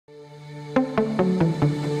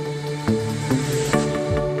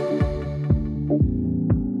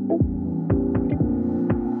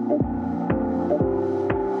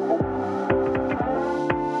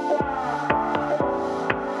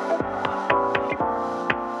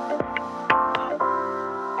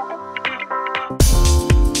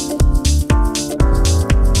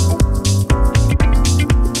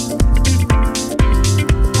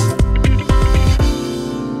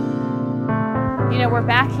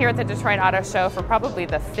here at the Detroit Auto Show for probably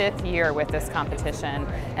the 5th year with this competition.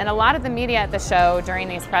 And a lot of the media at the show during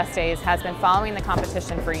these press days has been following the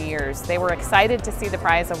competition for years. They were excited to see the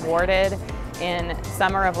prize awarded in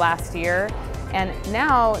summer of last year. And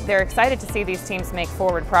now they're excited to see these teams make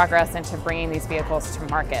forward progress into bringing these vehicles to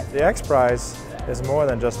market. The Xprize is more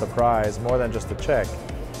than just a prize, more than just a check.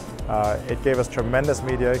 It gave us tremendous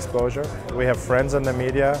media exposure. We have friends in the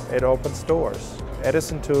media. It opens doors.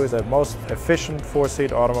 Edison 2 is the most efficient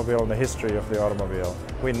 4-seat automobile in the history of the automobile.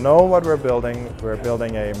 We know what we're building. We're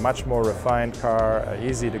building a much more refined car, an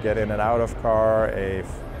easy to get in and out of car, a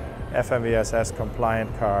FMVSS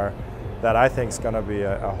compliant car that I think is going to be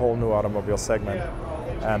a whole new automobile segment.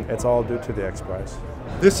 And it's all due to the Xprize.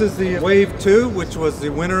 This is the Wave 2, which was the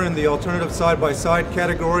winner in the alternative side-by-side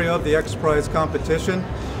category of the Xprize competition.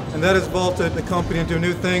 And that has vaulted the company into a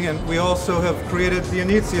new thing, and we also have created the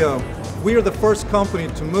Inizio. We are the first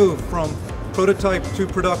company to move from prototype to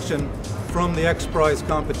production from the Xprize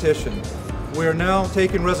competition. We are now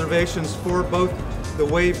taking reservations for both the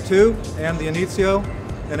Wave 2 and the Inizio,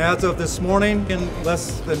 and as of this morning, in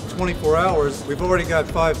less than 24 hours, we've already got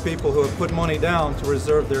 5 people who have put money down to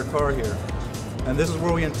reserve their car here. And this is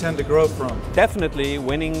where we intend to grow from. Definitely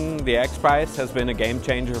winning the Xprize has been a game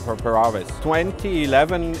changer for Paravis.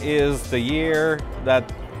 2011 is the year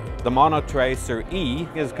that the Monotracer E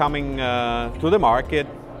is coming to the market.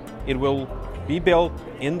 It will be built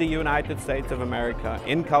in the United States of America,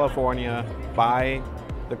 in California, by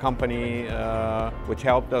the company which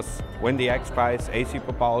helped us win the Xprize, AC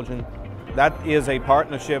Propulsion. That is a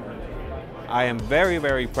partnership I am very,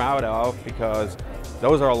 very proud of, because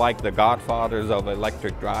those are like the godfathers of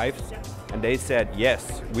electric drives, and they said,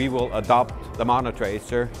 yes, we will adopt the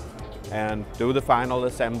Monotracer and do the final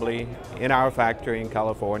assembly in our factory in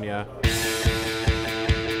California.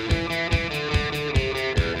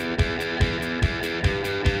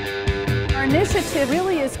 Our initiative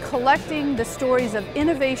really is collecting the stories of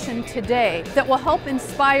innovation today that will help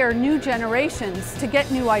inspire new generations to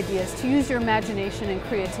get new ideas, to use your imagination and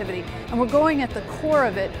creativity. And we're going at the core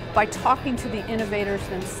of it by talking to the innovators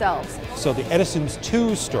themselves. So the Edison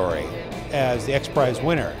 2 story as the Xprize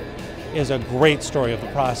winner is a great story of the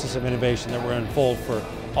process of innovation that we're unfold for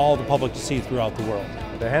all the public to see throughout the world.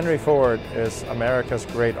 The Henry Ford is America's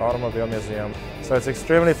great automobile museum, so it's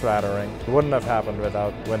extremely flattering. It wouldn't have happened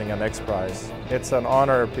without winning an Xprize. It's an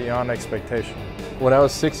honor beyond expectation. When I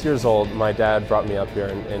was 6 years old, my dad brought me up here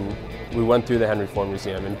and we went through the Henry Ford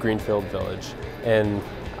Museum in Greenfield Village. And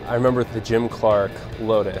I remember the Jim Clark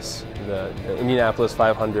Lotus, the Indianapolis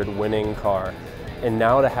 500 winning car. And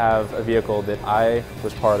now to have a vehicle that I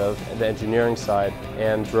was part of, the engineering side,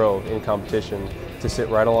 and drove in competition, to sit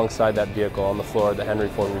right alongside that vehicle on the floor of the Henry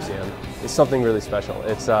Ford Museum is something really special.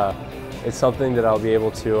 It's something that I'll be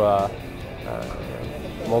able to,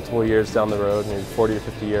 multiple years down the road, maybe 40 or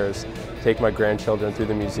 50 years, take my grandchildren through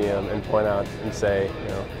the museum and point out and say, you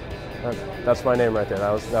know, that's my name right there.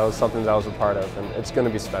 That was something that I was a part of, and it's going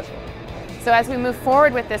to be special. So as we move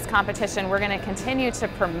forward with this competition, we're going to continue to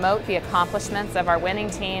promote the accomplishments of our winning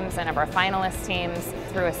teams and of our finalist teams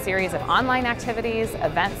through a series of online activities,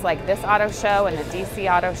 events like this auto show and the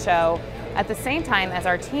DC Auto Show, at the same time as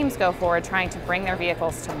our teams go forward trying to bring their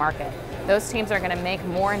vehicles to market. Those teams are going to make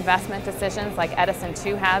more investment decisions like Edison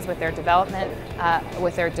 2 has with their development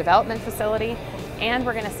facility, and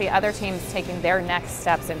we're going to see other teams taking their next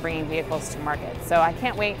steps in bringing vehicles to market. So I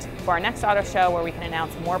can't wait for our next auto show where we can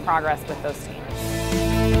announce more progress with those teams.